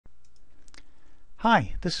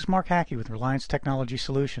Hi, this is Mark Hackey with Reliance Technology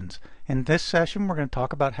Solutions. In this session, we're going to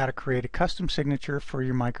talk about how to create a custom signature for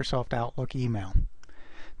your Microsoft Outlook email.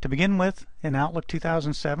 To begin with, in Outlook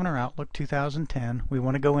 2007 or Outlook 2010, we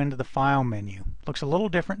want to go into the File menu. Looks a little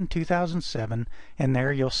different in 2007, and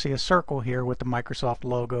there you'll see a circle here with the Microsoft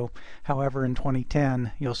logo. However, in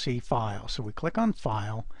 2010, you'll see File. So we click on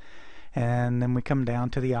File, and then we come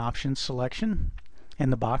down to the Options selection.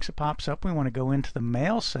 In the box that pops up, we want to go into the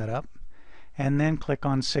Mail setup, and then click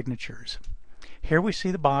on Signatures. Here we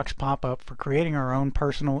see the box pop up for creating our own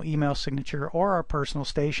personal email signature or our personal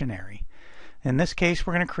stationery. In this case,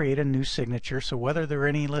 we're going to create a new signature, so whether there are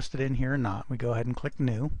any listed in here or not, we go ahead and click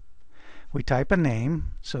New. We type a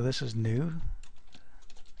name, so this is New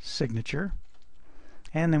Signature,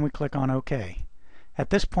 and then we click on OK. At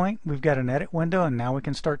this point, we've got an edit window, and now we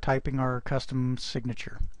can start typing our custom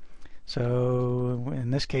signature. So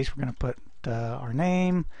in this case, we're going to put our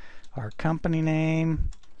name, our company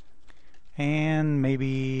name, and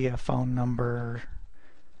maybe a phone number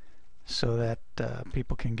so that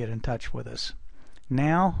people can get in touch with us.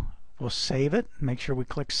 Now we'll save it. Make sure we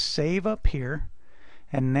click Save up here,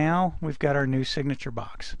 and now we've got our new signature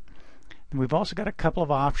box. We've also got a couple of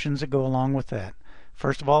options that go along with that.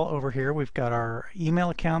 First of all, over here we've got our email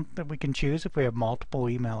account that we can choose if we have multiple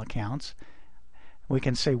email accounts. We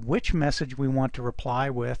can say which message we want to reply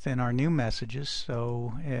with in our new messages.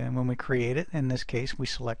 So when we create it, in this case, we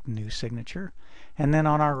select New Signature. And then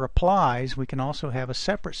on our replies, we can also have a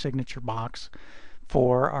separate signature box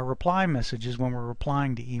for our reply messages when we're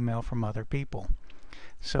replying to email from other people.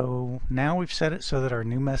 So now we've set it so that our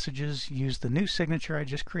new messages use the new signature I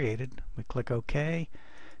just created. We click OK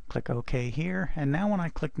here, and now when I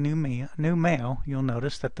click New Mail, you'll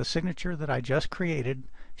notice that the signature that I just created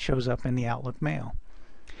shows up in the Outlook Mail.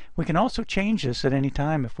 We can also change this at any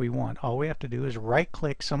time if we want. All we have to do is right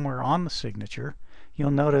click somewhere on the signature.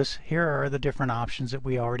 You'll notice here are the different options that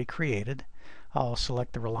we already created. I'll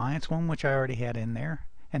select the Reliance one, which I already had in there,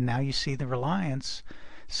 and now you see the Reliance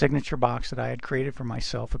signature box that I had created for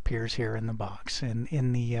myself appears here in the box and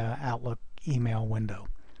in the Outlook email window.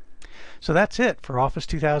 So that's it for Office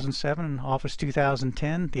 2007 and Office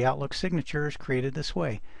 2010. The Outlook signature is created this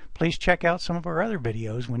way. Please check out some of our other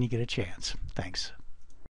videos when you get a chance. Thanks.